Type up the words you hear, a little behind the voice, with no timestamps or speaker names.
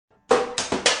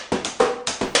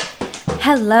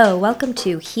Hello, welcome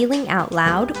to Healing Out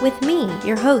Loud with me,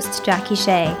 your host, Jackie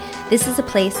Shea. This is a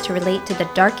place to relate to the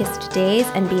darkest days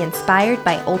and be inspired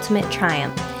by ultimate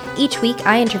triumph. Each week,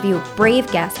 I interview a brave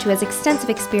guest who has extensive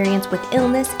experience with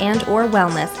illness and or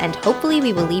wellness, and hopefully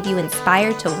we will leave you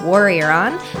inspired to warrior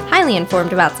on, highly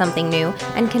informed about something new,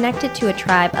 and connected to a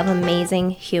tribe of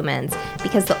amazing humans.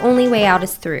 Because the only way out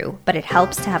is through, but it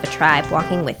helps to have a tribe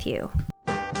walking with you.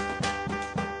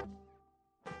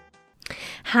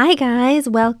 Hi guys,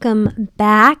 welcome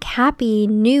back. Happy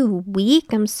new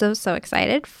week. I'm so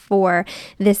excited for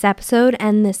this episode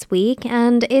and this week,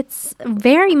 and it's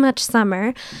very much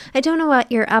summer. I don't know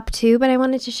what you're up to, but I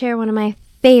wanted to share one of my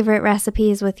favorite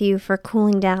recipes with you for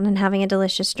cooling down and having a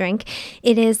delicious drink.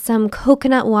 It is some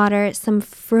coconut water, some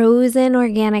frozen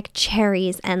organic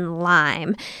cherries, and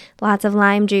lime. Lots of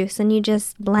lime juice, and you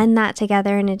just blend that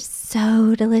together, and it's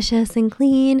so delicious and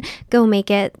clean. Go make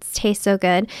it. It tastes so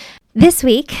good. This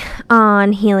week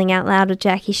on Healing Out Loud with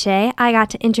Jackie Shea, I got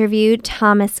to interview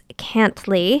Thomas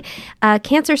Cantley, a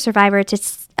cancer survivor,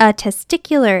 a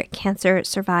testicular cancer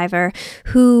survivor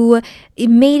who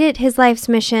made it his life's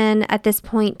mission at this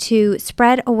point to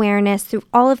spread awareness through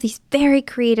all of these very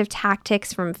creative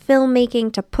tactics, from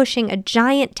filmmaking to pushing a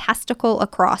giant testicle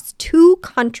across 2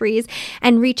 countries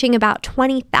and reaching about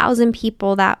 20,000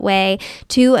 people that way,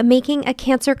 to making a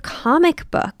cancer comic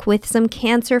book with some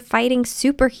cancer fighting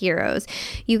superheroes.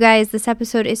 You guys, this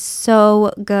episode is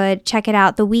so good. Check it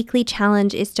out. The weekly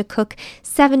challenge is to cook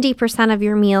 70% of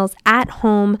your meals at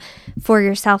home for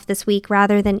yourself this week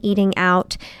rather than eating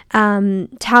out.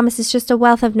 Thomas is just a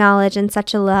wealth of knowledge and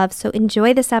such a love. So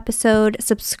enjoy this episode.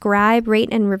 Subscribe, rate,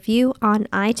 and review on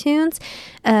iTunes.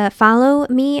 Follow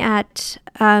me at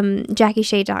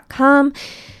JackieShea.com.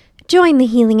 Join the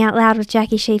Healing Out Loud with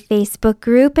Jackie Shea Facebook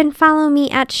group, and follow me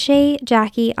at Shea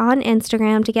Jackie on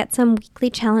Instagram to get some weekly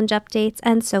challenge updates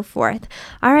and so forth.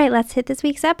 All right, let's hit this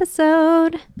week's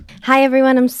episode. Hi,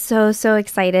 everyone. I'm so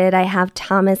excited. I have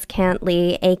Thomas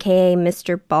Cantley, aka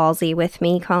Mr. Ballsy, with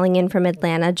me, calling in from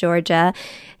Atlanta, Georgia.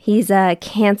 He's a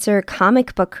cancer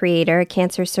comic book creator, a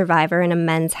cancer survivor, and a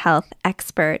men's health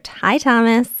expert. Hi,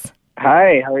 Thomas.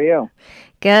 Hi, how are you?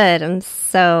 Good. I'm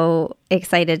so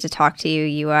excited to talk to you.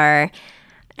 You are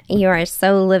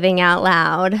so living out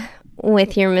loud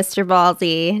with your Mr.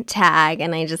 Ballsy tag,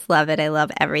 and I just love it. I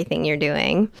love everything you're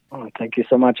doing. Oh, thank you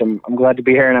so much. I'm glad to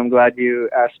be here, and I'm glad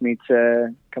you asked me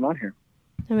to come on here.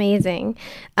 Amazing.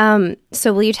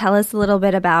 So will you tell us a little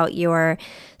bit about your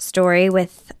story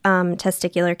with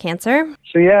testicular cancer?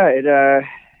 So yeah,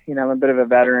 I'm a bit of a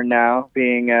veteran now,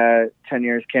 being 10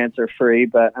 years cancer-free,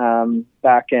 but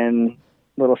back in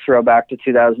little throwback to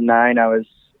 2009, I was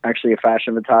actually a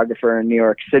fashion photographer in New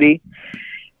York City,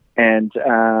 and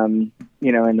in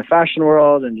the fashion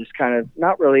world, and just kind of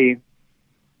not really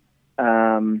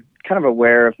kind of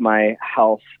aware of my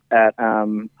health at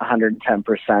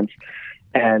 110%.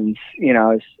 And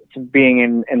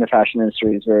being in the fashion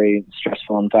industry is a very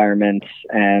stressful environment,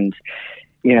 and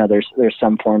there's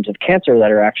some forms of cancer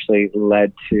that are actually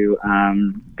led to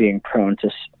being prone to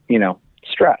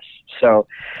stress. So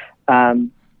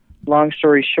long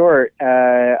story short,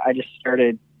 I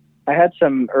had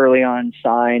some early on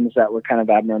signs that were kind of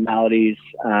abnormalities.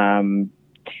 I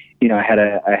had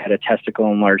a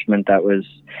testicle enlargement that was,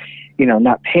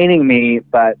 not paining me,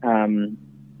 but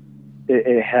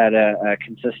it had a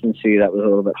consistency that was a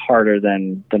little bit harder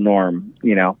than the norm,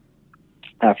 for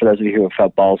those of you who have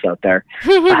felt balls out there.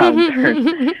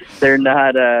 They're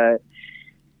not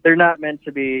meant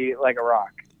to be like a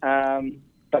rock.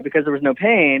 But because there was no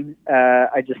pain,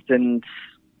 I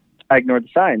ignored the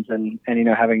signs, and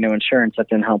having no insurance, that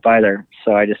didn't help either.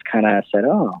 So I just kind of said,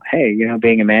 oh, hey,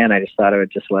 being a man, I just thought I would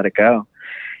just let it go.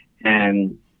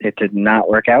 And it did not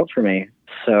work out for me.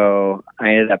 So I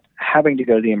ended up having to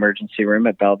go to the emergency room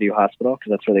at Bellevue Hospital,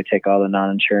 because that's where they take all the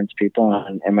non-insurance people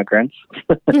and immigrants.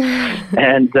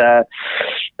 And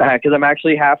because I'm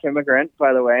actually half immigrant,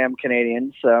 by the way, I'm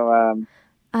Canadian. So,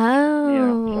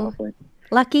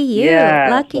 lucky you. Yeah,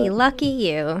 lucky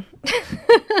you.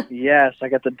 Yes, I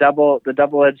got the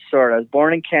double-edged sword. I was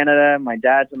born in Canada. My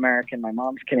dad's American. My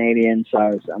mom's Canadian.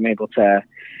 So I'm able to,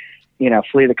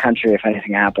 flee the country if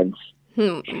anything happens.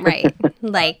 Right.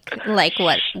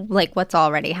 like what's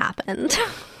already happened.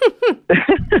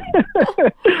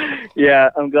 Yeah,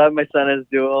 I'm glad my son is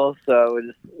dual, so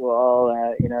we'll all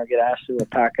get Ashley to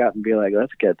pack up and be like,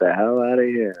 let's get the hell out of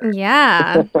here.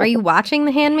 Yeah. Are you watching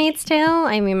The Handmaid's Tale?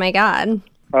 I mean, my God.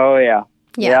 Oh yeah.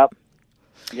 Yep.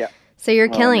 So you're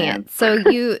killing it. So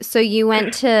you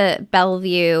went to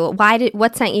Bellevue.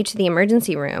 What sent you to the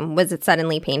emergency room? Was it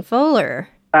suddenly painful, or?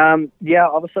 Yeah,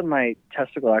 all of a sudden my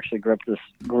testicle actually grew to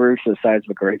the size of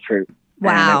a grapefruit.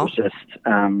 Wow. And it was just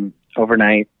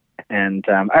overnight. And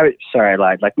I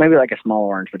lied. Like maybe like a small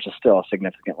orange, which is still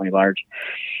significantly large.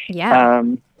 Yeah.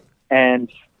 And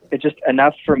it's just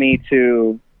enough for me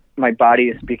to, my body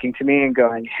is speaking to me and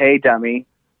going, "Hey, dummy,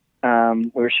 we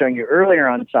were showing you earlier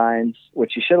on signs,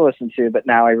 which you should have listened to, but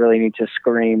now I really need to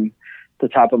scream the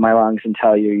top of my lungs and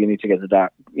tell you need to get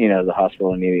the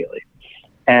hospital immediately."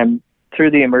 And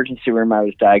through the emergency room, I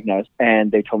was diagnosed,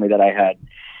 and they told me that I had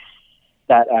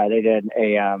that they did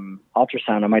a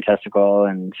ultrasound on my testicle,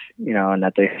 and and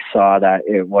that they saw that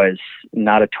it was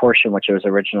not a torsion, which it was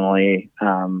originally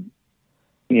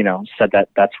said that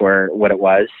that's what it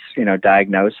was,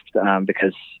 diagnosed,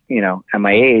 because, at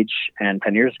my age and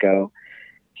 10 years ago,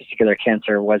 testicular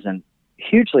cancer wasn't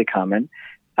hugely common.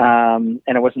 And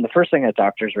it wasn't the first thing that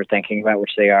doctors were thinking about,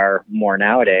 which they are more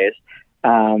nowadays.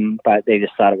 But they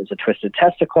just thought it was a twisted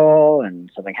testicle and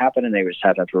something happened and they just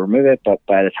had to remove it. But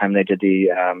by the time they did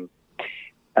the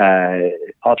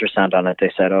ultrasound on it,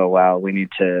 they said, "Oh, wow, we need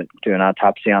to do an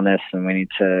autopsy on this and we need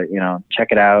to,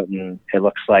 check it out. And it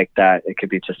looks like that it could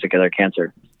be testicular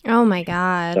cancer." Oh my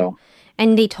God. So,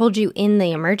 and they told you in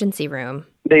the emergency room?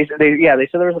 They said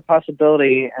there was a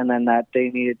possibility, and then that they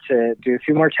needed to do a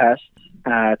few more tests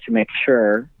to make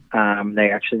sure.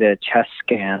 They actually did a chest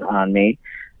scan on me,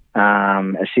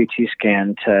 a CT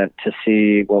scan to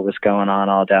see what was going on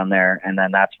all down there. And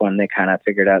then that's when they kind of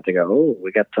figured out, they go, "Oh,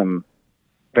 we got some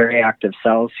very active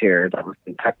cells here that were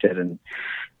infected." And,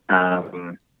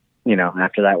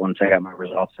 after that, once I got my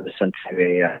results, I was sent to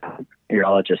a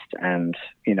urologist and,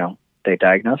 they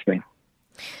diagnosed me.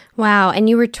 Wow. And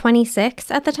you were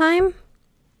 26 at the time?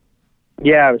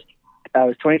 Yeah, I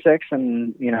was 26,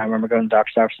 and, I remember going to the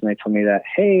doctor's office and they told me that,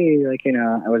 "Hey,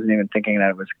 I wasn't even thinking that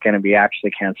it was going to be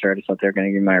actually cancer. I just thought they were going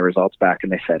to give me my results back."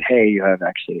 And they said, "Hey, you have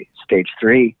actually stage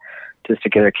 3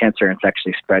 testicular cancer, and it's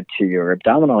actually spread to your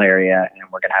abdominal area, and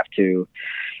we're going to have to,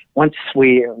 once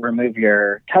we remove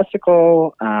your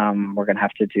testicle, we're going to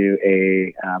have to do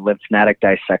a lymphatic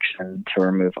dissection to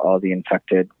remove all the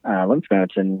infected lymph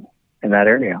nodes in that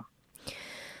area."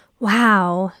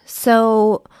 Wow.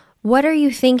 So what are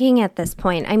you thinking at this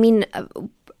point? I mean,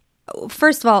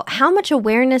 first of all, how much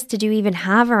awareness did you even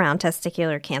have around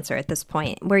testicular cancer at this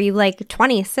point? Were you like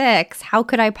 26? How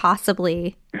could I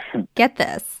possibly get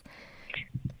this?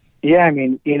 Yeah, I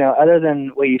mean, other than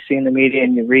what you see in the media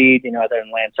and you read, other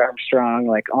than Lance Armstrong,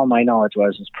 like all my knowledge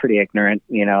was pretty ignorant.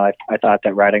 I thought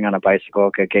that riding on a bicycle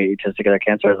could get you testicular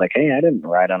cancer. I was like, "Hey, I didn't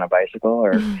ride on a bicycle."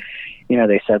 Or,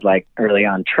 they said like early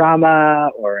on trauma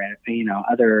or,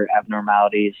 other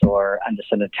abnormalities or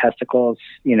undescended testicles,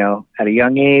 at a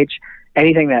young age,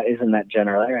 anything that is in that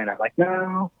general area. And I'm like,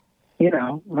 no,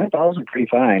 my balls are pretty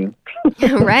fine.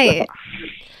 Right.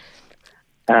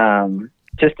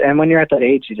 And when you're at that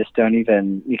age, you can't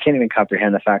even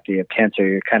comprehend the fact that you have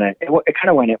cancer. It kind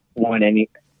of went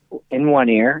in one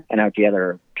ear and out the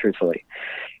other, truthfully.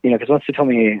 Because once they told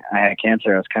me I had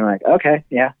cancer, I was kind of like, "Okay,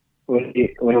 yeah, what do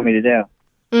you want me to do?"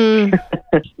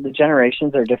 The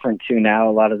generations are different too now.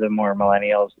 A lot of the more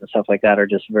millennials and stuff like that are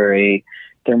just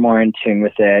they're more in tune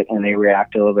with it and they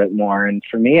react a little bit more. And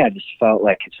for me, I just felt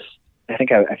like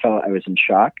I felt I was in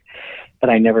shock, but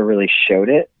I never really showed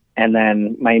it. And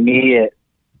then my immediate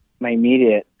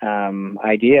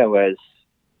idea was,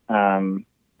 I'm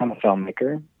a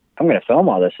filmmaker. I'm going to film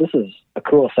all this. This is a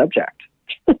cool subject.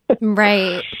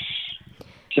 Right.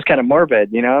 Just kind of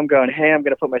morbid, I'm going, "Hey, I'm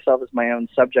going to put myself as my own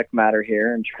subject matter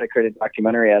here and try to create a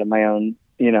documentary out of my own,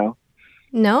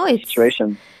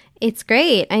 situation." It's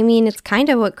great. I mean, it's kind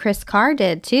of what Chris Carr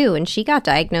did too, and she got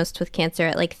diagnosed with cancer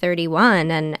at like 31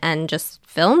 and just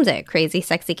filmed it, Crazy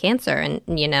Sexy Cancer, and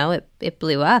it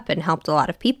blew up and helped a lot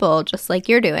of people just like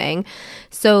you're doing.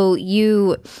 So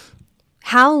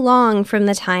how long from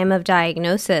the time of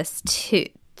diagnosis to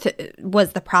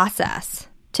was the process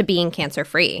to being cancer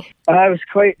free? I was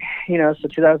quite, so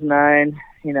 2009,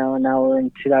 and now we're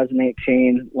in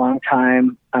 2018, long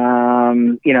time,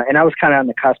 and I was kind of on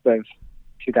the cusp of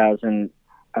 2000.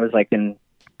 I was like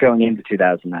going into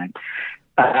 2009.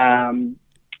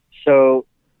 So,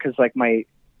 cause like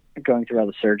going through all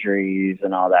the surgeries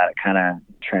and all that, it kind of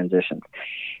transitioned.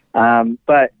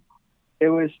 But it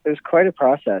was quite a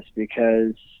process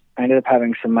because I ended up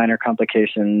having some minor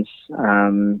complications,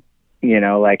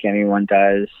 like anyone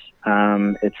does.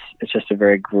 It's just a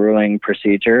very grueling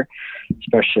procedure,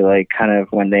 especially like kind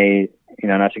of when they,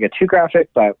 not to get too graphic,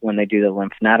 but when they do the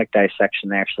lymphatic dissection,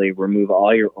 they actually remove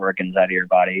all your organs out of your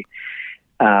body.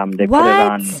 They what? put it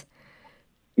on.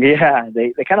 Yeah,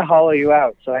 they kind of hollow you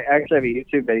out. So I actually have a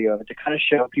YouTube video of it to kind of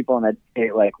show people in that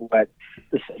day, like what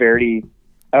the severity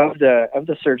of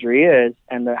the surgery is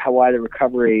and why the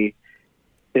recovery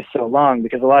is so long,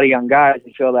 because a lot of young guys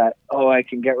feel that, oh, I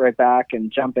can get right back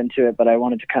and jump into it. But I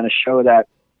wanted to kind of show that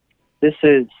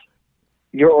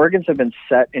your organs have been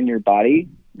set in your body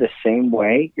the same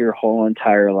way your whole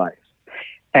entire life.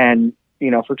 And,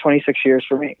 for 26 years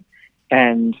for me.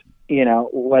 And,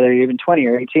 whether you're even 20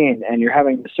 or 18 and you're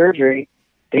having the surgery,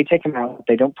 they take them out.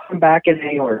 They don't put them back in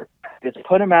any order. They just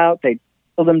put them out. They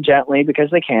pull them gently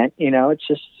because they can't. It's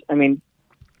just,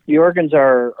 the organs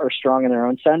are strong in their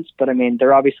own sense, but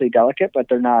they're obviously delicate, but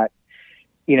they're not,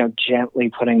 gently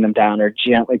putting them down or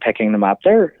gently picking them up.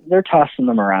 They're tossing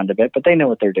them around a bit, but they know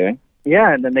what they're doing.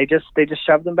 Yeah, and then they just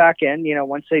shove them back in.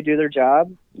 Once they do their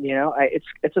job,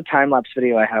 it's a time lapse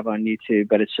video I have on YouTube,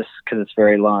 but it's just because it's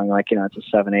very long. It's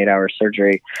a 7-8 hour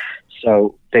surgery.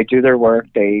 So they do their work,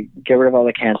 they get rid of all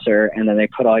the cancer, and then they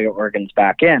put all your organs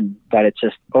back in. But it's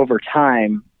just over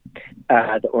time,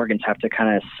 the organs have to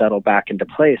kind of settle back into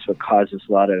place, what causes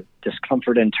a lot of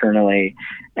discomfort internally.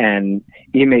 And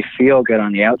you may feel good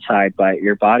on the outside, but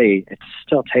your body, it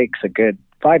still takes a good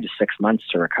 5 to 6 months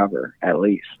to recover, at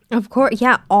least. Of course.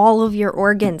 Yeah. All of your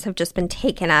organs have just been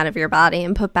taken out of your body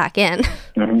and put back in.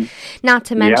 Mm-hmm. Not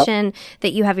to mention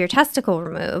that you have your testicle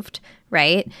removed,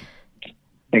 right?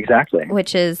 Exactly.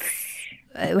 Which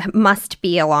must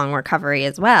be a long recovery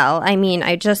as well.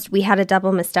 We had a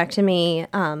double mastectomy,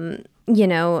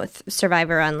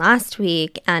 survivor on last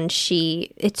week, and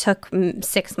it took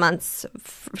 6 months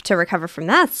to recover from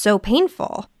that. It's so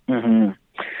painful. Mm-hmm.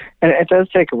 And it does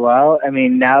take a while.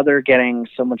 Now they're getting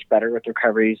so much better with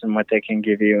recoveries and what they can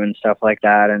give you and stuff like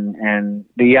that. And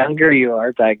the younger you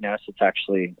are diagnosed,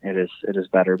 it is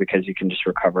better, because you can just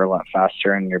recover a lot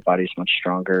faster and your body's much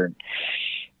stronger.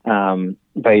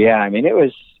 But yeah,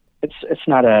 it's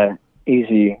not a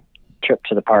easy trip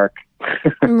to the park.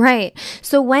 Right.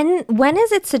 So when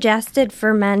is it suggested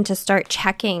for men to start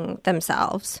checking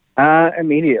themselves?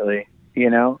 Immediately.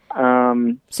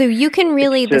 So you can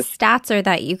really, the stats are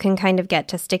that you can kind of get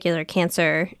testicular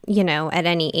cancer, at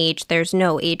any age. There's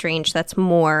no age range that's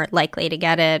more likely to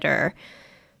get it, or...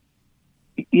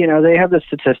 they have the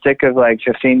statistic of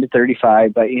 15 to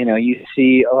 35, but, you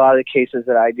see a lot of the cases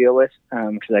that I deal with,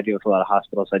 because I deal with a lot of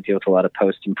hospitals, I deal with a lot of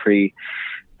post and pre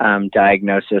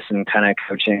diagnosis and kind of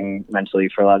coaching mentally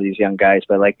for a lot of these young guys.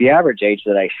 But the average age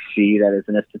that I see that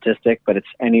isn't a statistic, but it's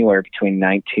anywhere between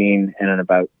 19 and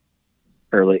about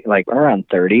early, around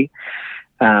 30.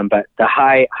 But the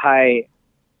high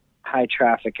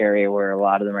traffic area where a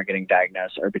lot of them are getting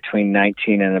diagnosed are between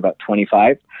 19 and about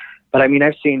 25. But I've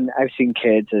seen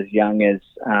kids as young as,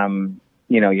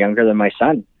 younger than my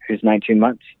son, who's 19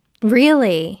 months.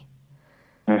 Really?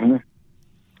 Mm-hmm.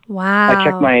 Wow. I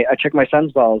check my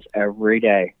son's balls every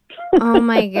day. Oh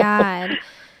my God.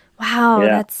 Wow, yeah.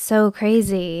 That's so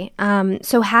crazy.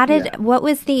 So what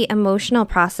was the emotional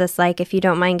process like, if you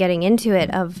don't mind getting into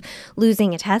it, of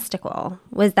losing a testicle?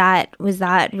 Was that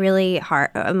really hard,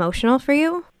 emotional for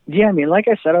you? Yeah, like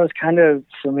I said,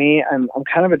 for me, I'm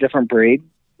kind of a different breed,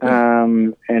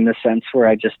 in the sense where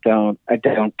I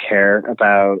don't care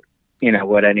about,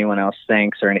 what anyone else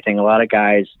thinks or anything. A lot of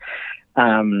guys,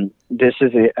 this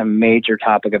is a major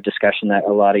topic of discussion that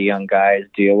a lot of young guys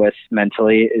deal with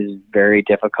mentally, is very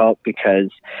difficult,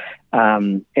 because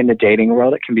in the dating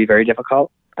world, it can be very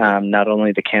difficult. Not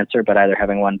only the cancer, but either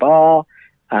having one ball,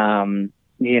 and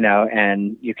you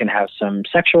can have some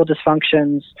sexual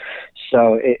dysfunctions.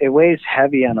 So it weighs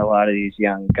heavy on a lot of these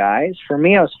young guys. For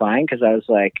me, I was fine, because I was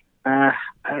like,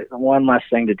 one less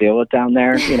thing to deal with down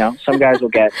there. Some guys will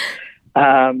get,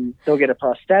 they'll get a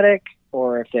prosthetic,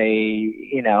 or if they,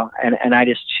 and I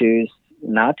just choose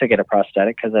not to get a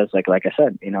prosthetic, because I was like I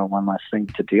said, one less thing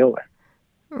to deal with.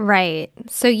 Right.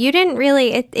 So you didn't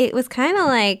really, it was kind of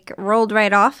rolled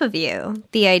right off of you,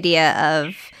 the idea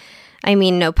of,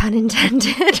 no pun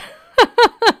intended.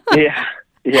 Yeah,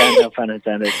 no pun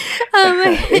intended.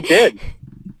 It did.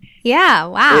 Yeah,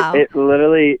 wow. It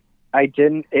literally,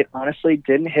 it honestly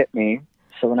didn't hit me.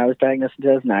 So when I was diagnosed in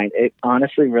 2009, it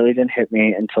honestly really didn't hit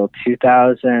me until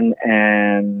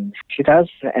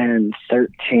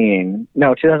 2013.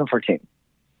 No, 2014.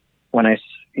 When it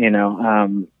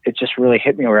just really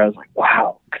hit me, where I was like,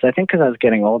 wow. Because I was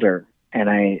getting older, and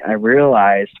I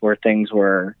realized where things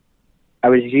were. I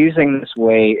was using this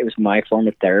way, it was my form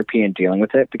of therapy and dealing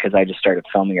with it, because I just started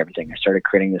filming everything. I started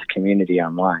creating this community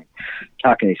online,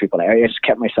 talking to these people. I just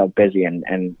kept myself busy, and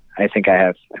I think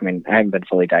I haven't been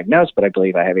fully diagnosed, but I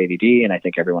believe I have ADD, and I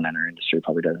think everyone in our industry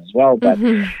probably does as well. But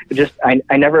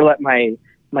I never let my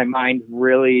mind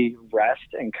really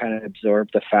rest and kind of absorb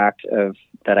the fact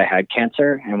that I had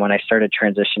cancer. And when I started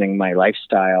transitioning my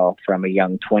lifestyle from a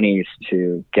young 20s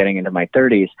to getting into my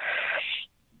 30s,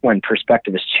 when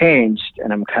perspective has changed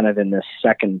and I'm kind of in this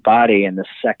second body and this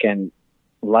second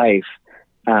life,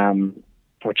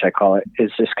 which I call it,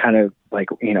 is just kind of like,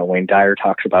 Wayne Dyer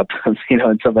talks about them,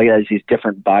 and stuff like that, these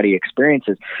different body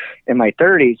experiences. In my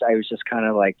 30s, I was just kind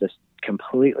of like this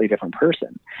completely different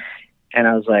person. And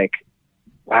I was like,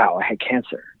 wow, I had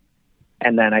cancer.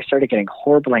 And then I started getting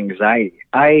horrible anxiety.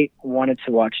 I wanted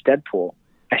to watch Deadpool.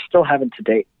 I still haven't to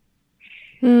date.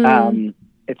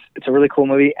 It's a really cool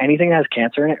movie. Anything that has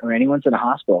cancer in it or anyone's in a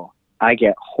hospital, I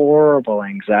get horrible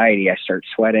anxiety. I start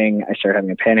sweating. I start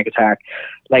having a panic attack.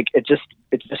 Like it just,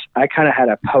 I kind of had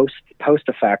a post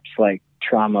effect, like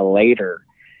trauma later,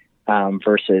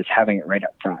 versus having it right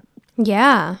up front.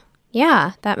 Yeah.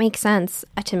 Yeah, that makes sense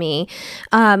to me,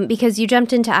 because you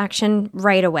jumped into action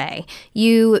right away.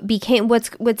 You became,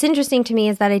 what's interesting to me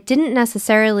is that it didn't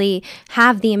necessarily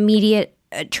have the immediate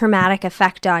traumatic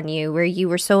effect on you where you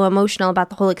were so emotional about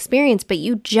the whole experience, but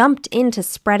you jumped into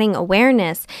spreading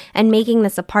awareness and making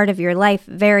this a part of your life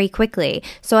very quickly.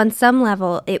 So on some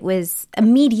level, it was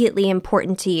immediately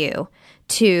important to you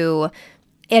to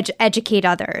educate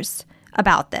others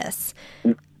about this.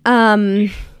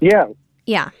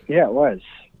 Yeah, it was.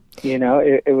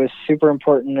 It was super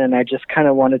important, and I just kind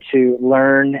of wanted to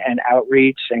learn and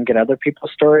outreach and get other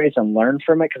people's stories and learn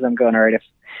from it, because I'm going, all right,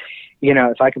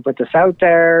 if I could put this out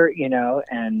there,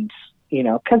 and,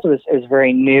 because it was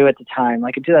very new at the time,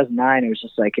 like in 2009, it was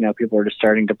just like, people were just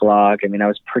starting to blog. I mean, I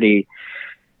was pretty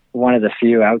one of the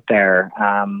few out there.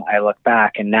 I look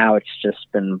back and now it's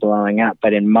just been blowing up.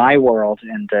 But in my world,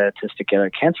 in the testicular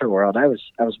cancer world, I was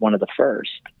one of the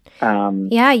first.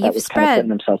 You've spread, kind of putting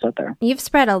themselves out there. You've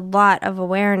spread a lot of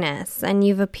awareness, and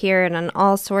you've appeared on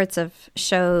all sorts of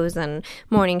shows and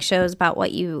morning shows about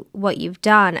what you've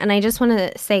done. And I just want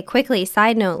to say quickly,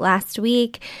 side note, last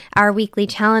week our weekly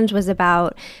challenge was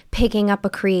about picking up a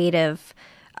creative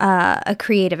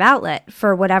outlet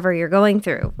for whatever you're going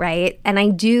through, right? And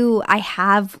I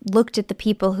have looked at the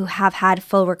people who have had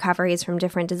full recoveries from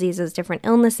different diseases, different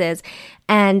illnesses,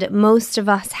 and most of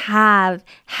us have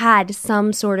had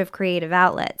some sort of creative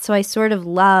outlet. So I sort of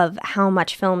love how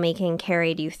much filmmaking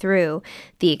carried you through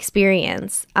the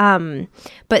experience. But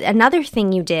another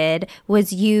thing you did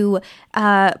was you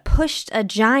pushed a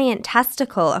giant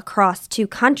testicle across 2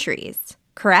 countries,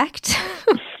 correct?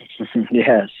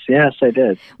 Yes, I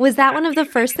did. Was that one of the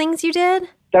first things you did?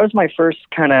 That was my first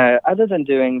kind of, other than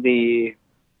doing the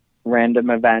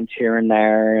random events here and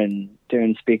there and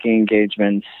doing speaking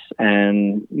engagements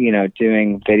and,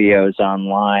 doing videos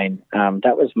online.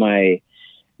 That was my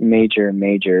major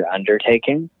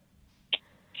undertaking.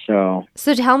 So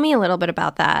tell me a little bit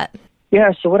about that.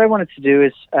 Yeah, so what I wanted to do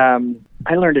is,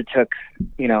 I learned it took,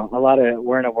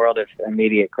 we're in a world of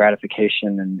immediate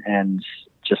gratification and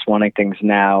just wanting things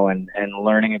now and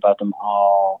learning about them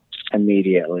all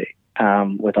immediately,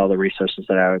 with all the resources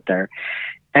that are out there.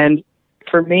 And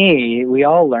for me, we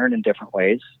all learn in different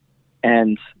ways.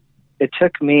 And it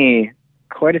took me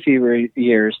quite a few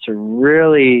years to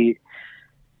really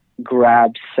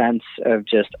grab sense of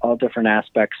just all different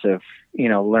aspects of,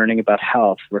 learning about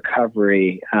health,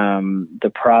 recovery,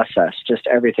 the process, just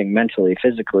everything mentally,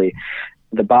 physically,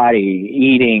 the body,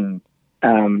 eating,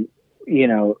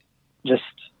 just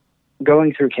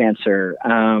going through cancer,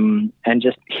 and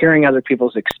just hearing other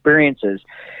people's experiences.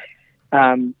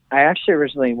 I actually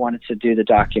originally wanted to do the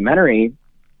documentary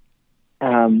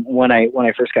when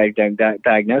I first got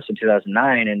diagnosed in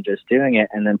 2009, and just doing it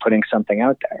and then putting something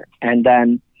out there. And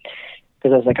then,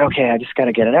 because I was like, okay, I just got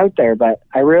to get it out there. But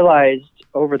I realized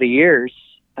over the years,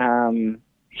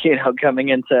 coming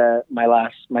into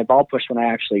my ball push when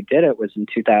I actually did it was in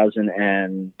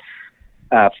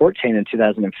 2014 and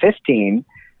 2015.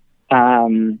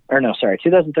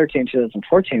 2013,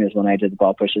 2014 is when I did the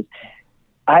ball pushes.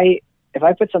 If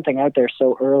I put something out there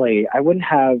so early,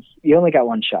 you only got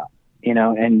one shot,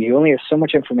 and you only have so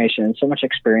much information and so much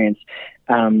experience,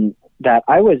 that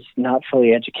I was not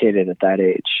fully educated at that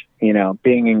age,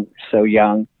 being so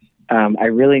young. I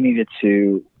really needed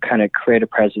to kind of create a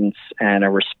presence and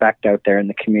a respect out there in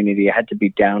the community. I had to be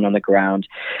down on the ground,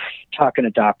 talking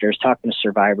to doctors, talking to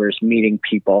survivors, meeting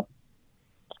people.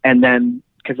 And then,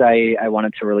 because I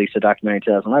wanted to release a documentary in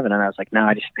 2011, and I was like, no,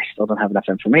 I still don't have enough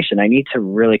information. I need to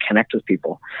really connect with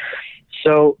people.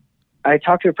 So I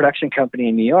talked to a production company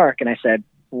in New York, and I said,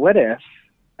 what if,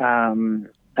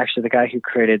 actually the guy who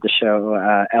created the show,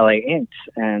 LA Inked,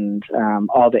 and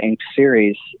all the Inked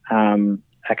series,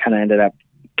 I kind of ended up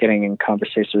getting in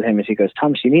conversation with him as he goes,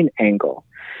 Thomas, you need an angle.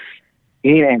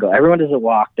 You need an angle. Everyone does a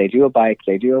walk. They do a bike.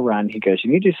 They do a run. He goes,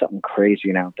 you need to do something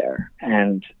crazy out there.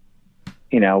 And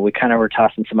we kind of were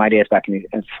tossing some ideas back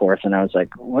and forth, and I was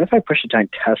like, what if I push a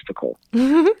giant testicle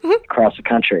across the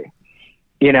country?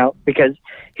 Because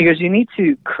he goes, you need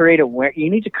to create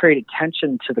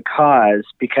attention to the cause,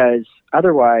 because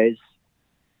otherwise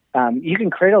you can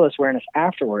create all this awareness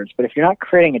afterwards, but if you're not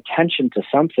creating attention to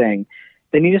something,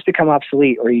 then you just become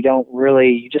obsolete, or you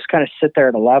just kind of sit there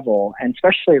at a level. And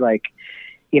especially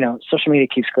social media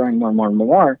keeps growing more and more and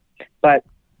more, but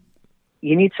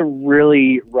you need to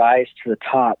really rise to the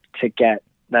top to get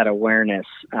that awareness,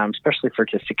 especially for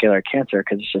testicular cancer,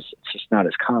 because it's just not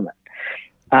as common.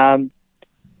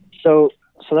 So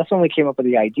that's when we came up with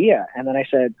the idea. And then I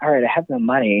said, all right, I have no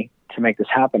money to make this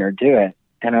happen or do it.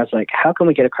 And I was like, how can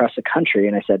we get across the country?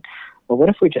 And I said, well, what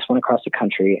if we just went across the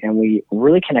country and we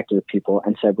really connected with people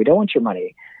and said, we don't want your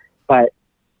money, but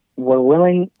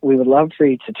we would love for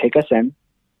you to take us in,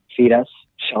 feed us,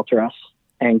 shelter us,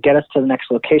 and get us to the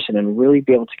next location, and really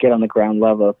be able to get on the ground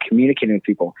level of communicating with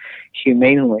people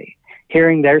humanely,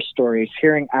 hearing their stories,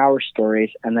 hearing our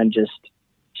stories, and then just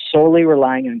solely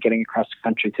relying on getting across the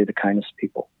country through the kindness of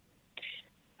people.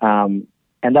 And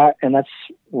that's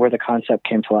where the concept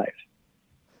came to life.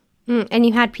 And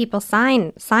you had people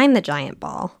sign the giant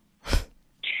ball.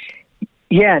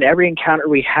 Yeah, and every encounter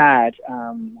we had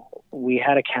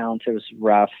a count. It was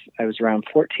rough. It was around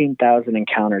 14,000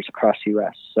 encounters across the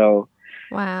U.S. So,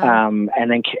 wow.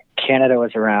 And then Canada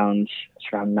was around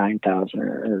 9,000,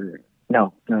 or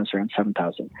no, it's around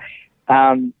 7,000.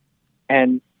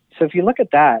 And so if you look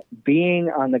at that, being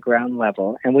on the ground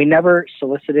level, and we never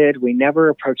solicited, we never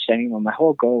approached anyone. My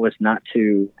whole goal was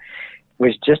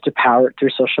just to power it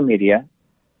through social media,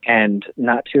 and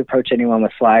not to approach anyone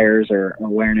with flyers or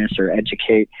awareness or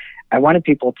educate. I wanted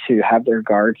people to have their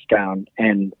guards down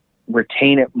and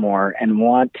retain it more and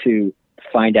want to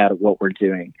find out what we're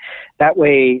doing. That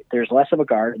way there's less of a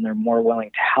guard and they're more willing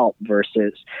to help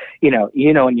versus, in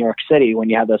New York City, when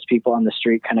you have those people on the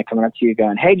street kind of coming up to you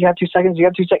going, hey, do you have 2 seconds? You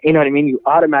have 2 seconds? You know what I mean? You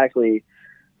automatically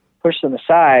push them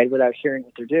aside without hearing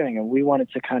what they're doing. And we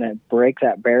wanted to kind of break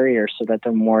that barrier so that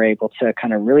they're more able to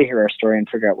kind of really hear our story and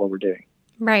figure out what we're doing.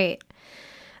 Right.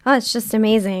 Oh, it's just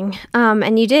amazing.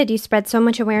 And you spread so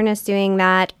much awareness doing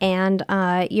that. And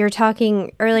you're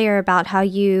talking earlier about how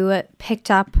you picked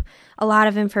up a lot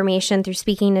of information through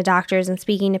speaking to doctors and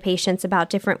speaking to patients about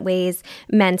different ways,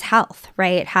 men's health,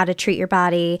 right? How to treat your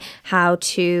body, how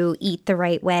to eat the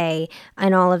right way,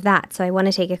 and all of that. So I want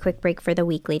to take a quick break for the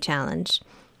weekly challenge.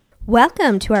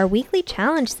 Welcome to our weekly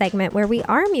challenge segment, where we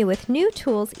arm you with new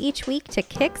tools each week to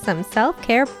kick some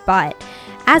self-care butt.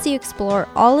 As you explore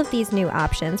all of these new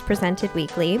options presented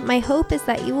weekly, my hope is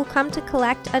that you will come to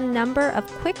collect a number of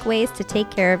quick ways to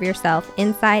take care of yourself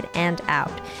inside and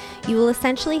out. You will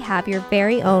essentially have your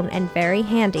very own and very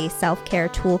handy self-care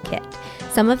toolkit.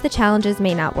 Some of the challenges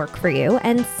may not work for you,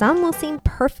 and some will seem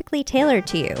perfectly tailored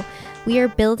to you. We are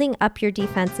building up your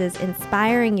defenses,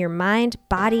 inspiring your mind,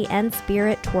 body, and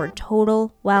spirit toward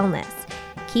total wellness.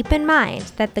 Keep in mind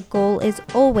that the goal is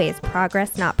always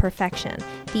progress, not perfection.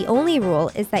 The only rule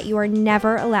is that you are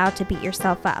never allowed to beat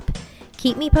yourself up.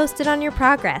 Keep me posted on your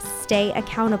progress. Stay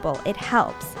accountable. It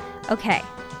helps. Okay,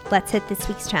 let's hit this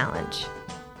week's challenge.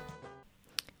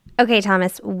 Okay,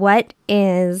 Thomas, what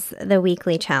is the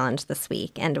weekly challenge this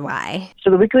week and why? So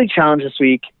the weekly challenge this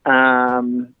week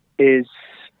is,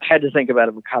 I had to think about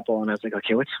a couple, and I was like,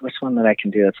 okay, what's one that I can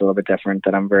do that's a little bit different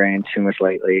that I'm very in tune with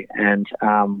lately? And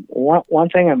one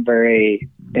thing I'm very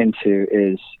into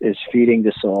is feeding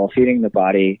the soul, feeding the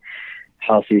body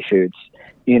healthy foods.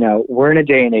 We're in a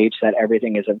day and age that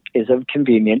everything is of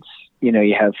convenience.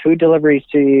 You have food deliveries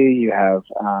to you. You have,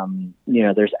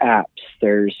 there's apps,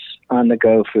 there's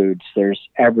on-the-go foods, there's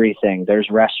everything, there's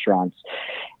restaurants,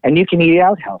 and you can eat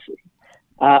out healthy.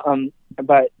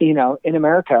 But in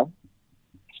America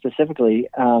specifically,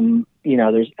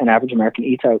 there's an average American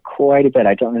eats out quite a bit.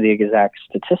 I don't know the exact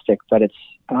statistic, but it's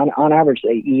on average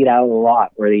they eat out a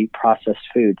lot, where they eat processed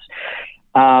foods.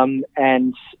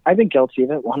 And I've been guilty of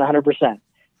it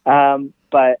 100%.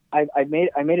 But I made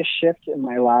a shift in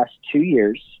my last 2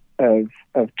 years of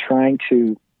trying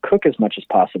to cook as much as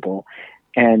possible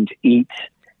and eat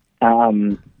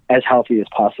as healthy as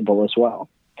possible as well.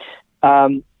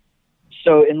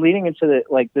 So in leading into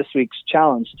this week's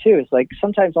challenge too, is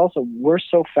sometimes also we're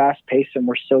so fast paced and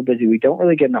we're so busy, we don't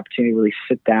really get an opportunity to really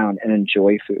sit down and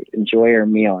enjoy food, enjoy our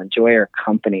meal, enjoy our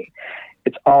company.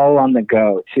 It's all on the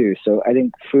go too. So I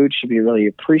think food should be really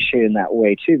appreciated in that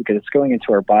way too, because it's going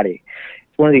into our body.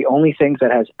 It's one of the only things that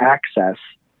has access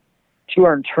to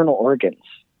our internal organs,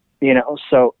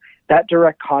 so that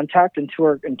direct contact into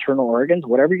our internal organs,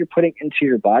 whatever you're putting into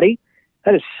your body,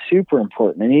 that is super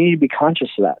important, and you need to be conscious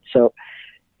of that. So,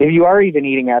 if you are even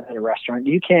eating out at a restaurant,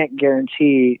 you can't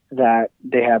guarantee that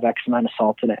they have X amount of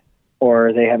salt in it,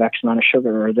 or they have X amount of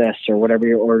sugar, or this, or whatever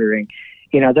you're ordering.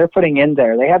 They're putting in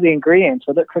there. They have the ingredients,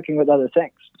 but they're cooking with other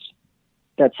things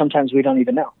that sometimes we don't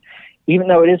even know, even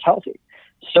though it is healthy.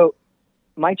 So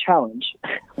my challenge,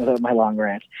 without my long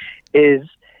rant, is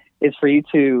for you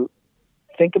to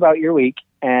think about your week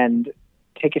and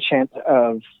take a chance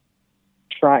of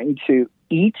trying to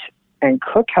eat and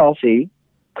cook healthy,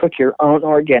 cook your own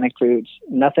organic foods,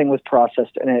 nothing with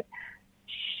processed in it,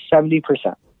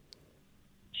 70%.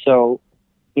 So,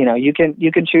 you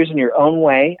can choose in your own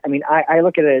way. I mean, I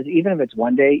look at it as, even if it's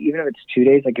one day, even if it's 2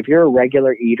 days, like if you're a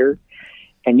regular eater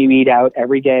and you eat out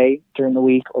every day during the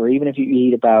week, or even if you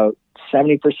eat about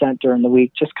 70% during the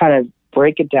week, just kind of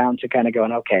break it down to kind of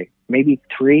going, okay, maybe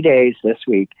 3 days this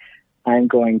week, I'm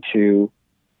going to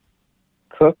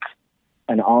cook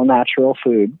an all-natural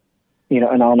food,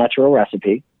 an all-natural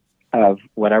recipe of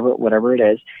whatever it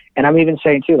is. And I'm even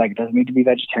saying too, like, it doesn't need to be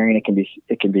vegetarian. It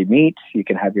can be meat. You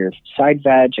can have your side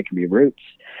veg. It can be roots,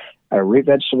 root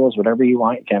vegetables, whatever you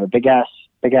want. You can have a big ass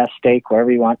steak,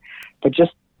 whatever you want. But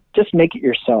just make it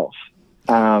yourself,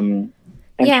 and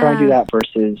try and do that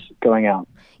versus going out.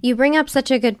 You bring up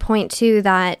such a good point too,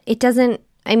 that it doesn't.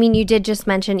 I mean, you did just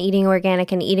mention eating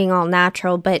organic and eating all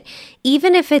natural, but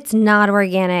even if it's not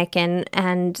organic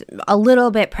and a little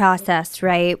bit processed,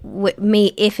 right,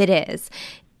 if it is,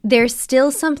 there's still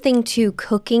something to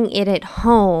cooking it at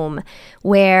home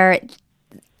where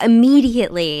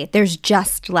immediately there's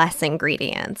just less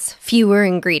ingredients, fewer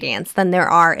ingredients than there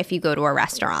are if you go to a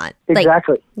restaurant.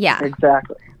 Exactly. Yeah.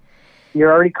 Exactly.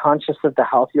 You're already conscious of the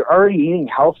health. You're already eating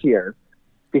healthier.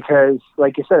 Because,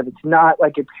 like you said, if it's not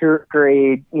like a pure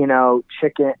grade,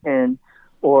 chicken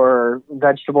or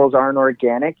vegetables aren't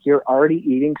organic, you're already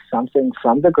eating something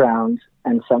from the ground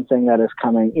and something that is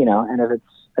coming, and if it's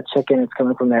a chicken, it's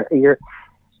coming from there.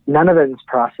 None of it is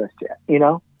processed yet,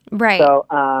 Right. So,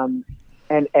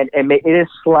 and it is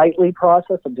slightly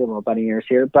processed. I'm doing little bunny ears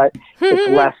here, but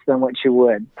it's less than what you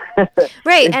would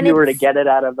right. if you were to get it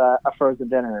out of a frozen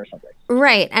dinner or something.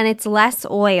 Right, and it's less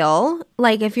oil.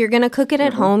 Like, if you're going to cook it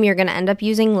at home, you're going to end up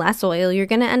using less oil. You're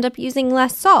going to end up using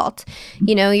less salt.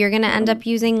 You're going to end up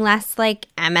using less,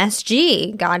 like,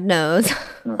 MSG, God knows.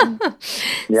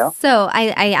 Yeah. So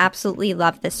I absolutely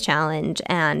love this challenge,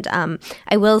 and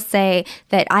I will say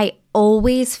that I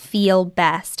always feel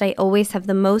best. I always have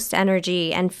the most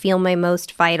energy and feel my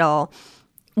most vital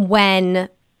when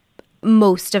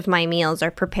most of my meals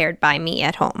are prepared by me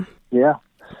at home. Yeah.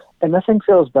 And nothing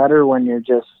feels better when you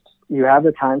have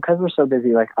the time, because we're so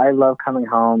busy. Like, I love coming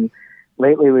home.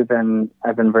 Lately, I've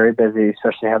been very busy,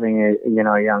 especially having a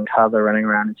young toddler running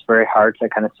around. It's very hard to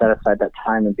kind of set aside that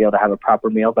time and be able to have a proper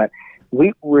meal. But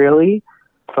we really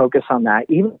focus on that.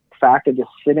 Even the fact of just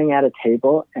sitting at a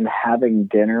table and having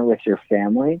dinner with your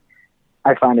family,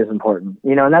 I find is important.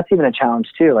 And that's even a challenge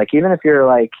too. Like, even if you're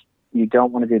like, you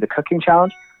don't want to do the cooking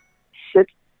challenge,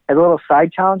 a little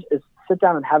side challenge is sit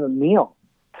down and have a meal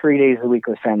 3 days a week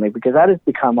with family, because that has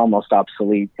become almost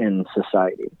obsolete in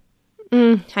society.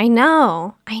 I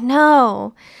know.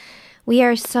 We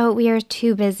are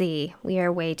too busy. We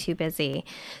are way too busy.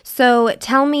 So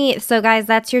guys,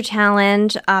 that's your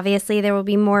challenge. Obviously, there will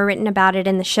be more written about it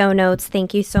in the show notes.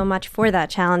 Thank you so much for that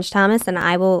challenge, Thomas. And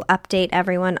I will update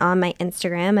everyone on my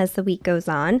Instagram as the week goes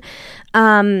on.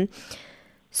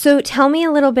 So tell me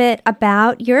a little bit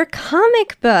about your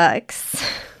comic books,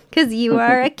 because you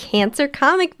are a cancer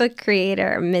comic book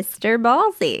creator, Mr.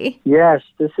 Ballsy. Yes,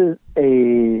 this is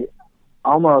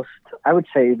I would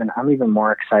say I'm even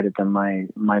more excited than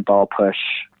my ball push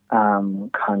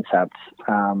concept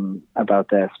about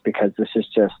this, because this is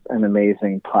just an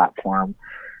amazing platform.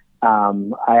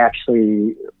 I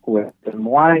actually have been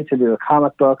wanting to do a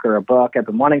comic book or a book. I've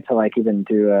been wanting to even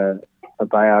do a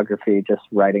biography, just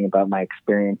writing about my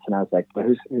experience. And I was like, well,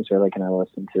 who's really going to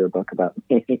listen to a book about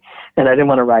me? And I didn't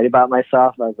want to write about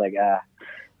myself. I was like,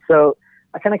 So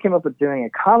I kind of came up with doing a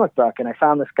comic book, and I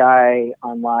found this guy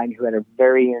online who had a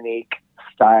very unique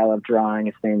style of drawing.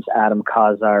 His name's Adam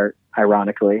Cosart,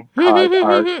 ironically,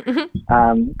 Cosart,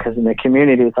 because in the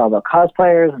community it's all about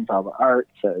cosplayers and it's all about art.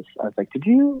 So I was like, did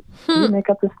you make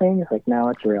up this thing? He's like, no,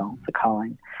 it's real. It's a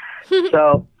calling.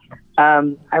 So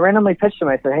I randomly pitched him.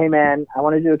 I said, hey man, I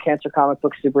want to do a cancer comic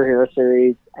book superhero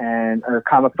series, or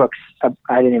comic books.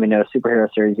 I didn't even know superhero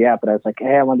series yet, but I was like,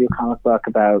 hey, I want to do a comic book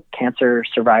about cancer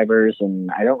survivors, and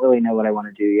I don't really know what I want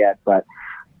to do yet, but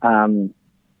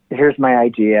here's my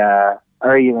idea.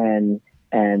 Are you in?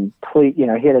 And please, he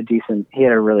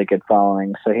had a really good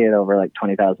following. So he had over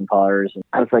 20,000 followers. And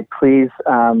I was like, please,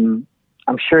 I'm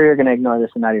sure you're going to ignore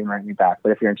this and not even write me back,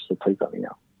 but if you're interested, please let me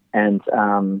know. And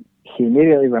he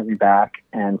immediately wrote me back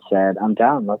and said, "I'm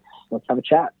down. Let's have a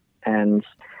chat." And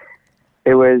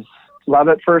it was love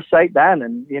at first sight then.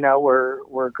 And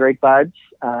we're great buds.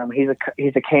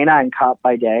 He's a canine cop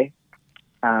by day.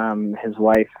 His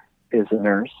wife is a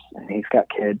nurse, and he's got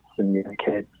kids and young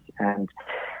kids, and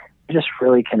we just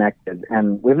really connected.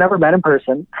 And we've never met in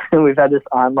person. We've had this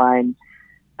online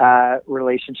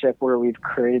relationship where we've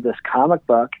created this comic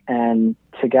book, and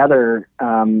together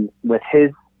with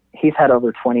he's had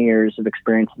over 20 years of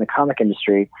experience in the comic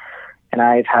industry, and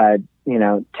I've had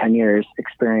 10 years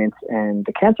experience in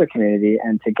the cancer community,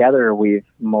 and together we've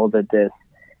molded this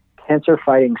cancer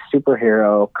fighting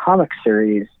superhero comic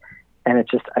series. And it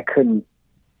just, I couldn't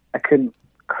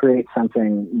create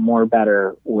something more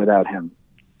better without him.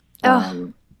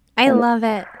 I love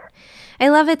it. I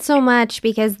love it so much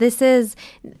because this is,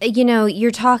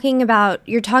 you're talking about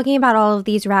all of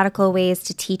these radical ways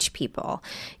to teach people,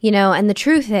 and the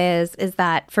truth is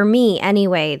that for me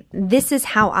anyway, this is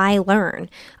how I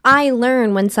learn. I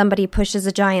learn when somebody pushes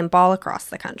a giant ball across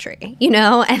the country, and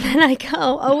then I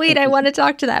go, oh wait, I want to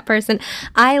talk to that person.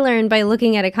 I learn by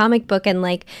looking at a comic book and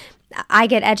I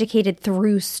get educated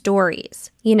through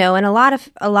stories, and a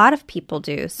lot of people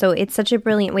do. So it's such a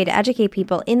brilliant way to educate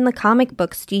people. In the comic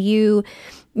books, do you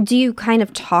kind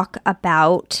of talk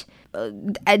about,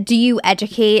 do you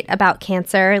educate about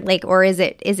cancer, or is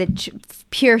it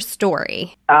pure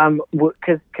story?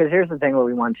 Because here's the thing, what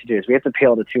we want to do is we have to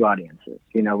appeal to two audiences.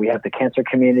 We have the cancer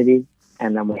community,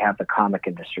 and then we have the comic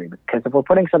industry. Because if we're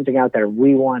putting something out there,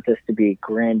 we want this to be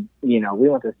grand, we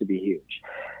want this to be huge.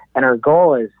 And our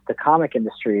goal is the comic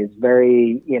industry is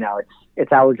very,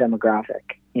 it's our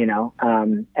demographic,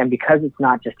 and because it's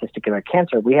not just testicular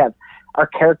cancer, we have our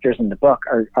characters in the book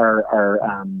are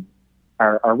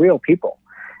real people,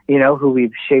 who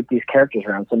we've shaped these characters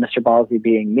around. So Mr. Ballsy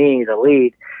being me, the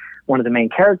lead, one of the main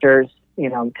characters,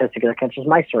 testicular cancer is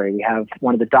my story. We have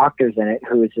one of the doctors in it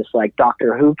who is just like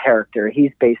Doctor Who character.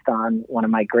 He's based on one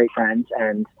of my great friends,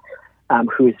 and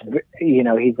who's,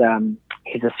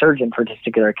 he's a surgeon for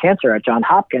testicular cancer at Johns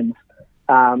Hopkins.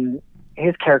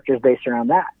 His character is based around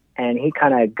that, and he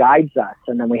kind of guides us.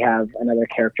 And then we have another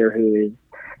character who is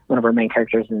one of our main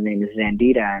characters, and the name is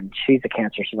Zandita, and she's a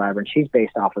cancer survivor, and she's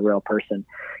based off a real person.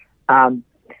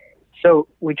 So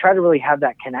we try to really have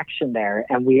that connection there,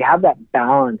 and we have that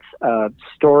balance of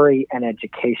story and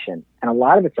education. And a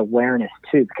lot of it's awareness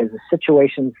too, because the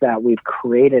situations that we've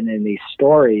created in these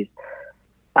stories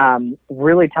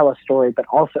really tell a story, but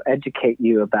also educate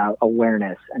you about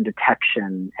awareness and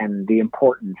detection and the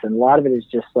importance. And a lot of it is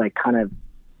just kind of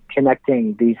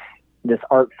connecting this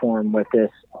art form with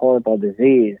this horrible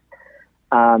disease,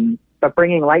 but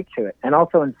bringing light to it, and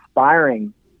also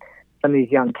inspiring some of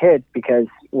these young kids, because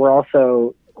we're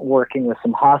also working with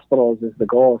some hospitals as the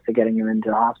goal is to getting them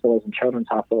into hospitals and children's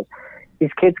hospitals.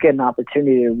 These kids get an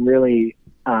opportunity to really,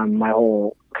 my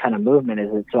whole kind of movement is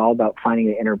it's all about finding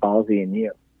the inner Ballsy in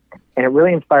you. And it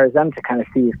really inspires them to kind of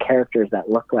see these characters that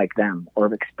look like them or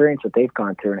have experienced what they've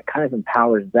gone through, and it kind of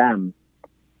empowers them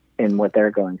in what they're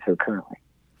going through currently.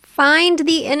 Find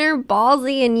the inner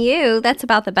Ballsy in you. That's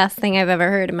about the best thing I've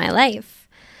ever heard in my life.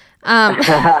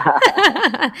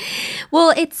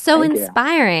 Well, it's so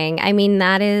inspiring. I mean,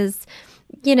 that is,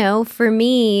 for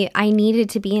me, I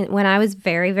needed to be, when I was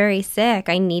very, very sick,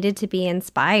 I needed to be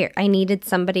inspired. I needed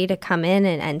somebody to come in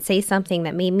and say something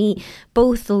that made me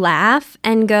both laugh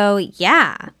and go,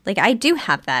 yeah, I do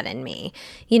have that in me,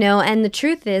 and the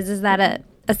truth is that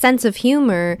a sense of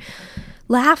humor,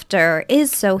 laughter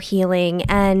is so healing.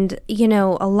 And,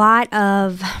 a lot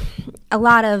of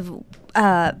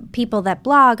people that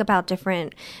blog about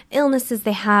different illnesses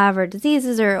they have or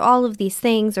diseases or all of these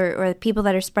things, or people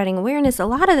that are spreading awareness, a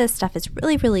lot of this stuff is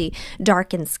really, really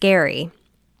dark and scary.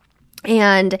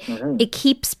 And it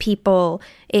keeps people,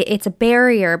 it's a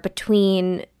barrier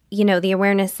between, the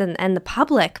awareness and the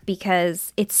public,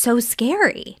 because it's so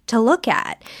scary to look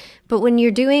at. But when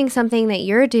you're doing something that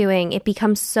you're doing, it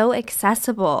becomes so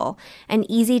accessible and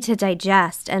easy to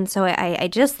digest. And so I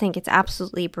just think it's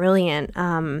absolutely brilliant.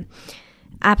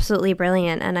 Absolutely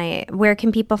brilliant. And where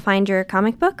can people find your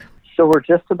comic book? So we're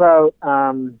just about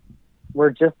done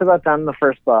the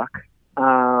first book.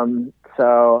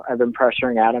 So I've been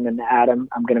pressuring Adam, and Adam,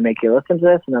 I'm going to make you listen to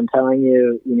this, and I'm telling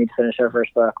you, you need to finish our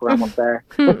first book. We're almost there.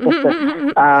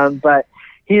 But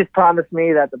he has promised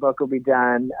me that the book will be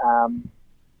done.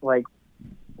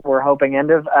 We're hoping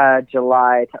end of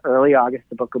July to early August,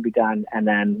 the book will be done, and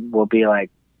then we'll be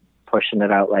pushing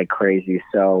it out like crazy.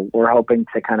 So we're hoping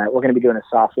to we're going to be doing a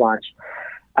soft launch,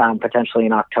 potentially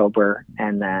in October,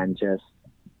 and then just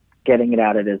getting it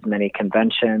out at as many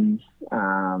conventions,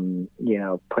 putting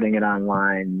it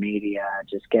online, media,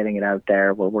 just getting it out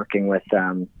there. We're working with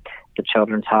the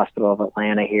Children's Hospital of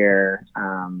Atlanta here,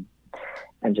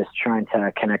 and just trying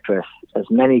to connect with as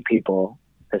many people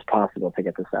as possible to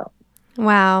get this out.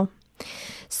 Wow.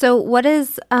 So what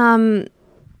does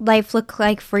life look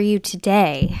like for you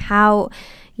today? How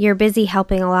you're busy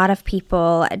helping a lot of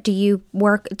people. Do you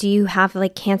have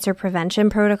like cancer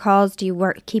prevention protocols? Do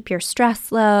you keep your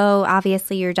stress low?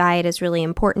 Obviously your diet is really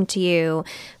important to you,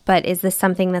 but is this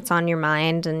something that's on your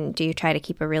mind, and do you try to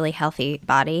keep a really healthy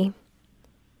body?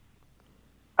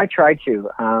 I try to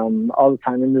all the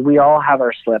time. I mean, we all have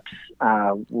our slips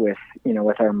with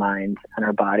our mind and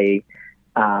our body.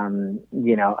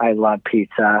 I love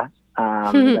pizza.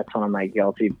 That's one of my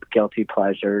guilty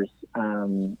pleasures.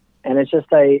 And it's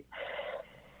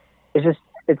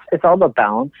all about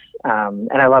balance.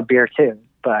 And I love beer too,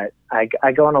 but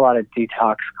I go on a lot of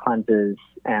detox cleanses,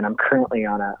 and I'm currently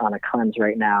on a cleanse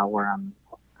right now where I'm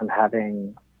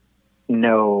having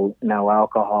no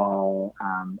alcohol.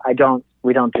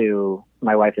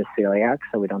 My wife is celiac,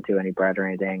 so we don't do any bread or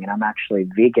anything. And I'm actually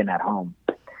vegan at home.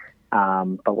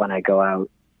 But when I go out,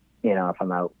 if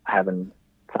I'm out having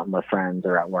something with friends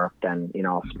or at work, then,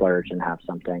 I'll splurge and have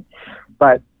something.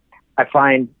 But I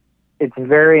find it's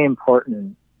very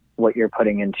important what you're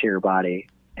putting into your body.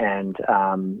 And,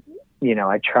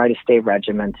 I try to stay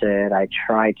regimented. I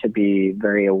try to be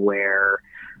very aware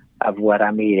of what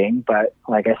I'm eating. But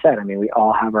like I said, I mean, we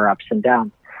all have our ups and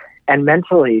downs. And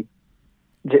mentally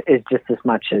is just as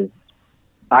much as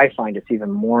I find it's even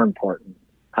more important.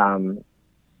 As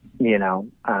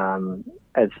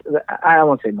I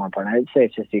won't say more important. I'd say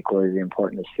it's just equally as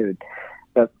important as food.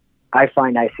 But I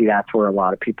see that's where a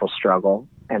lot of people struggle.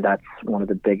 And that's one of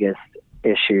the biggest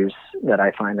issues that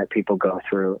I find that people go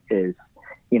through is,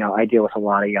 I deal with a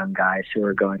lot of young guys who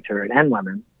are going through it, and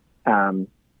women,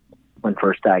 when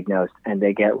first diagnosed, and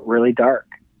they get really dark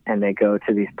and they go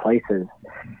to these places.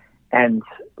 And,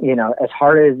 as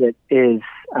hard as it is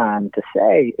to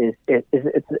say,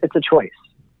 it's a choice.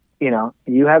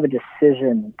 You have a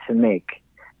decision to make,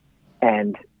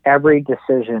 and every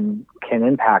decision can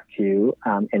impact you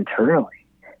internally.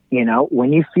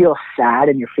 When you feel sad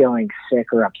and you're feeling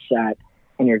sick or upset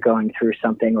and you're going through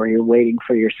something, or you're waiting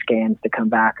for your scans to come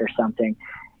back or something,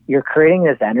 you're creating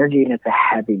this energy, and it's a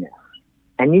heaviness,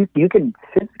 and you can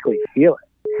physically feel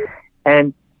it.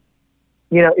 And,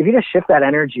 if you just shift that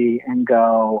energy and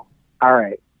go, all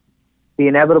right, the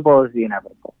inevitable is the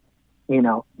inevitable.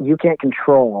 You can't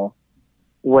control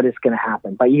what is going to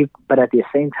happen, but at the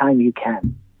same time you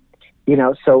can,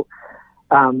 so,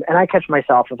 and I catch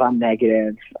myself if I'm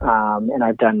negative, and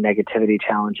I've done negativity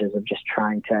challenges of just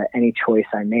trying to, any choice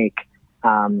I make,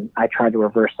 I try to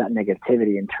reverse that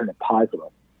negativity and turn it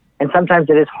positive. And sometimes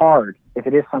it is hard if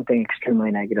it is something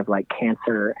extremely negative like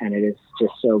cancer, and it is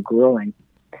just so grueling.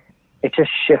 It's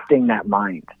just shifting that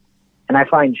mind. And I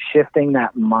find shifting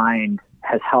that mind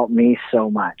has helped me so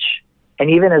much.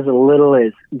 And even as little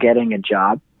as getting a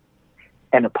job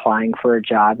and applying for a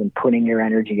job and putting your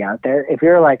energy out there, if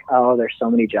you're like, oh, there's so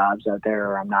many jobs out there,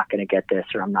 or I'm not going to get this,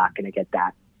 or I'm not going to get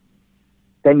that,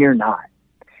 then you're not.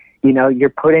 You're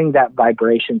putting that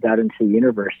vibrations out into the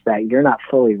universe that you're not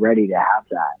fully ready to have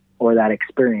that, or that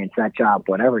experience, that job,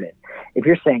 whatever it is. If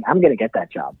you're saying, I'm going to get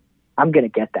that job, I'm going to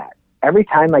get that. Every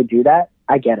time I do that,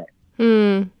 I get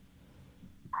it.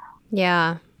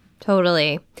 Yeah,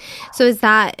 totally. So is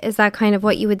that kind of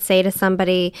what you would say to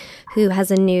somebody who has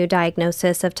a new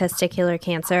diagnosis of testicular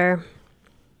cancer?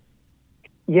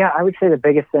 Yeah, I would say the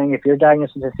biggest thing, if you're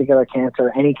diagnosed with testicular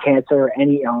cancer, or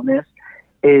any illness,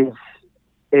 is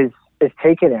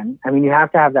take it in. I mean, you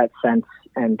have to have that sense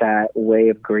and that way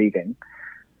of grieving,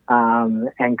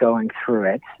 and going through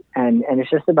it. And it's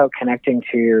just about connecting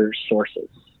to your sources,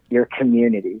 your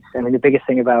communities. I mean, the biggest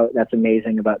thing that's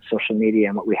amazing about social media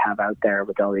and what we have out there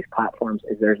with all these platforms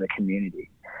is there's a community.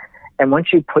 And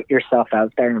once you put yourself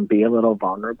out there and be a little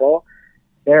vulnerable,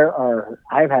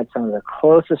 I've had some of the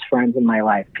closest friends in my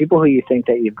life, people who you think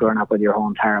that you've grown up with your whole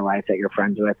entire life that you're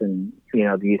friends with, and,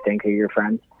 you think are your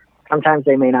friends. Sometimes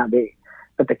they may not be,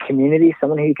 but the community,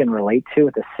 someone who you can relate to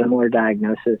with a similar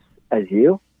diagnosis as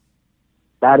you,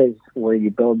 that is where you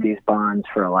build these bonds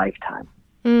for a lifetime.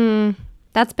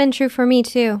 That's been true for me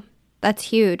too. That's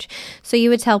huge. So you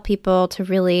would tell people to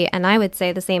really, and I would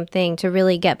say the same thing, to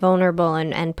really get vulnerable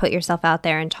and put yourself out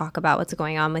there and talk about what's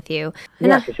going on with you.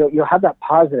 Yeah, so you'll have that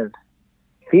positive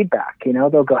feedback.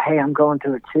 They'll go, hey, I'm going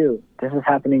through it too. This is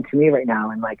happening to me right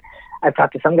now. And like, I've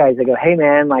talked to some guys, they go, hey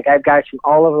man, like I have guys from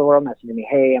all over the world messaging me,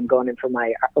 hey, I'm going in for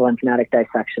my lymphatic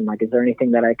dissection. Like, is there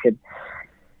anything that I could,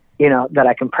 that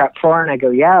I can prep for. And I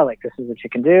go, yeah, like, this is what you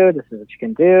can do. This is what you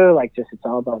can do. Like, just, it's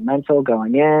all about mental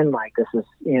going in. Like, this is,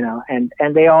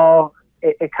 and they all,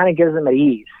 it kind of gives them at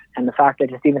ease. And the fact that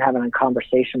just even having a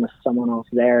conversation with someone else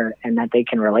there and that they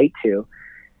can relate to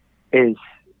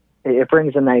it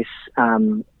brings a nice,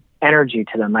 energy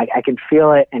to them. Like, I can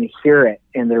feel it and hear it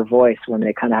in their voice when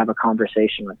they kind of have a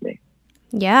conversation with me.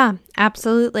 Yeah,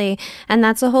 absolutely. And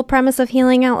that's the whole premise of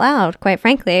Healing Out Loud, quite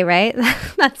frankly, right?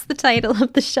 That's the title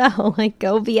of the show. Like,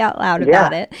 go be out loud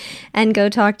about it and go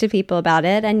talk to people about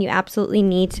it. And you absolutely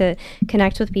need to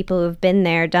connect with people who have been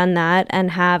there, done that,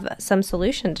 and have some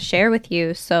solution to share with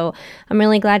you. So I'm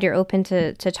really glad you're open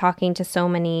to talking to so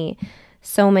many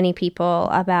people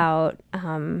about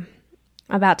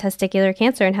testicular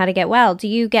cancer and how to get well. Do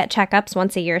you get checkups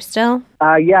once a year still?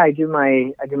 Yeah, I do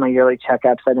my yearly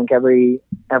checkups. I think every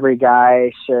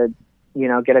guy should,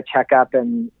 get a checkup.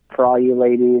 And for all you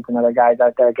ladies and other guys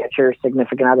out there, get your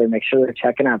significant other. Make sure they're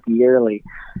checking up yearly.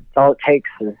 It's all it takes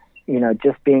is,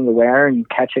 just being aware and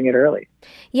catching it early.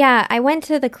 Yeah, I went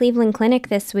to the Cleveland Clinic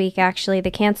this week, actually,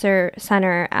 the cancer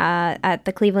center at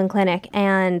the Cleveland Clinic,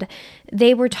 and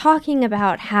they were talking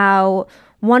about how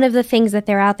one of the things that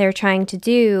they're out there trying to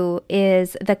do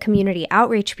is the community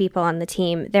outreach people on the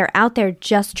team. They're out there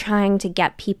just trying to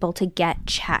get people to get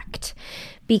checked,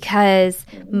 because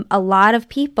a lot of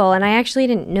people, and I actually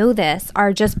didn't know this,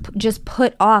 are just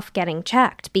put off getting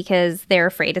checked because they're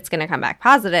afraid it's going to come back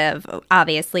positive,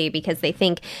 obviously, because they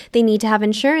think they need to have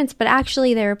insurance. But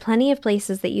actually, there are plenty of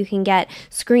places that you can get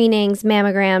screenings,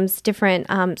 mammograms, different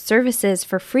services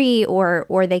for free,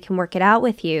 or they can work it out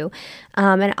with you.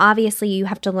 And obviously, you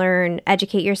have to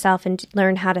educate yourself and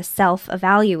learn how to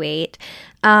self-evaluate.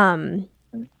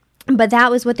 But that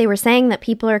was what they were saying, that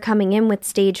people are coming in with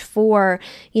stage 4,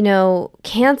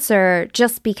 cancer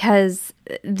just because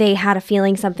they had a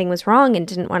feeling something was wrong and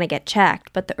didn't want to get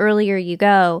checked. But the earlier you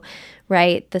go,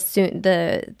 right,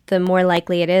 the more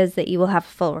likely it is that you will have a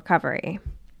full recovery.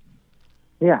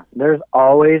 Yeah,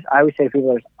 I would say to people,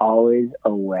 there's always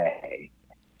a way.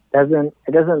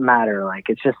 It doesn't matter. Like,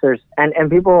 it's just,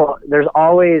 and people, there's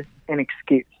always an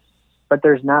excuse, but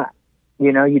there's not,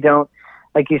 you don't.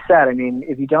 Like you said, I mean,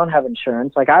 if you don't have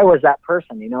insurance, like I was that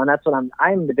person, and that's what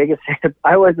I'm the biggest,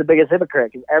 I was the biggest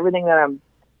hypocrite, because everything that I'm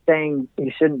saying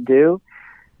you shouldn't do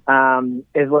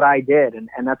is what I did.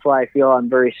 And that's why I feel I'm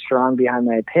very strong behind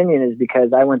my opinion, is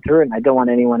because I went through it and I don't want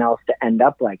anyone else to end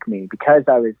up like me, because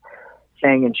I was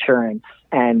saying insurance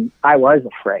and I was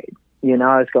afraid,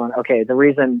 I was going, okay, the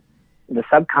reason, the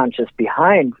subconscious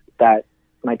behind that,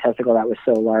 my testicle that was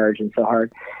so large and so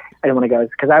hard, I didn't want to go, is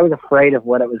because I was afraid of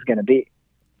what it was going to be.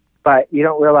 But you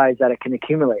don't realize that it can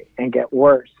accumulate and get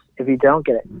worse if you don't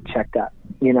get it checked up,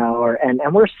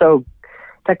 and we're so,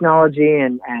 technology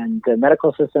and the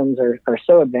medical systems are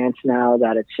so advanced now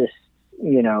that it's just,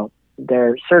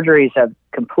 their surgeries have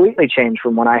completely changed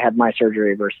from when I had my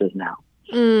surgery versus now,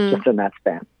 just in that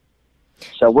span.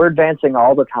 So we're advancing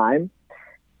all the time,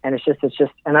 and it's just,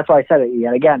 and that's why I said it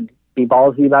yet again, be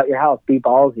ballsy about your health, be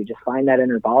ballsy, just find that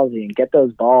inner ballsy and get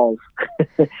those balls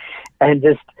and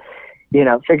just,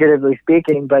 figuratively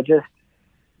speaking, but just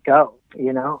go,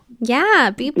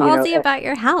 Yeah, be ballsy about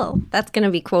your health. That's going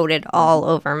to be quoted all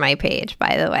over my page,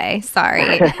 by the way.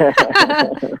 Sorry.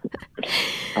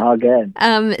 All good.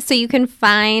 So you can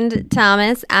find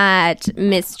Thomas at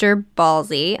Mr.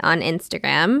 Ballsy on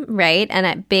Instagram, right? And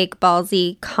at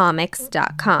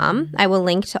bigballsycomics.com. I will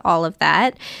link to all of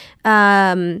that.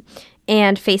 And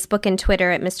Facebook and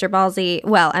Twitter at Mr. Ballsy.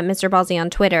 Well, at Mr. Ballsy on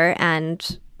Twitter,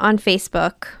 and on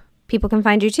Facebook, people can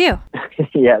find you too.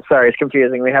 Yeah, sorry, it's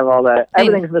confusing. We have all that.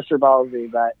 Everything's Mr.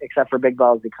 Ballsy, but except for Big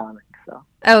Ballsy Comics. So.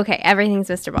 Okay, everything's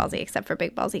Mr. Ballsy except for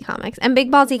Big Ballsy Comics. And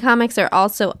Big Ballsy Comics are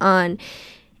also on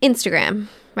Instagram,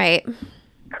 right?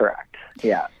 Correct.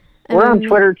 Yeah. We're on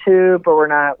Twitter too, but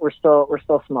we're still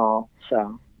small.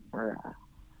 So we're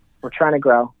trying to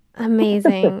grow.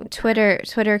 Amazing.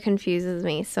 Twitter confuses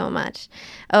me so much.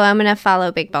 Oh, I'm going to follow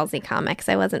Big Ballsy Comics.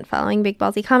 I wasn't following Big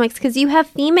Ballsy Comics because you have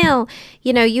female,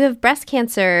 you have breast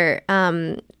cancer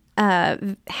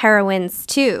heroines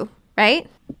too, right?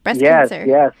 Breast cancer.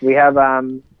 Yes. We have,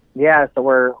 so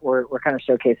we're kind of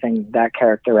showcasing that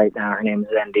character right now. Her name is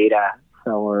Zendita.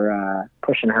 So we're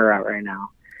pushing her out right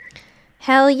now.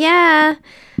 Hell yeah.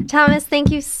 Thomas, thank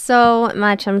you so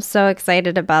much. I'm so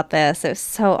excited about this. It was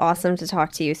so awesome to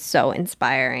talk to you. So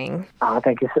inspiring. Oh,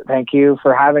 thank you. Thank you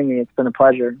for having me. It's been a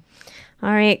pleasure.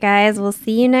 All right, guys. We'll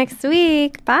see you next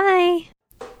week. Bye.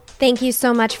 Thank you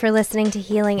so much for listening to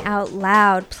Healing Out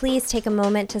Loud. Please take a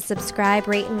moment to subscribe,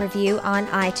 rate, and review on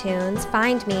iTunes.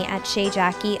 Find me at Shay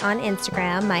Jackie on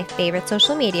Instagram, my favorite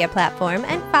social media platform,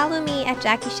 and follow me at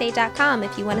JackieShay.com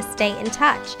if you want to stay in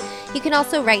touch. You can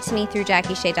also write to me through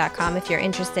JackieShay.com if you're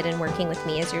interested in working with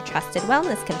me as your trusted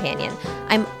wellness companion.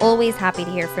 I'm always happy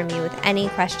to hear from you with any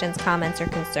questions, comments, or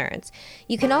concerns.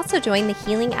 You can also join the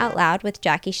Healing Out Loud with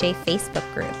Jackie Shay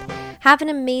Facebook group. Have an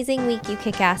amazing week, you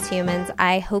kick-ass humans.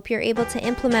 I hope you're able to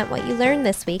implement what you learned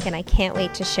this week, and I can't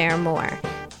wait to share more.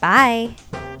 Bye.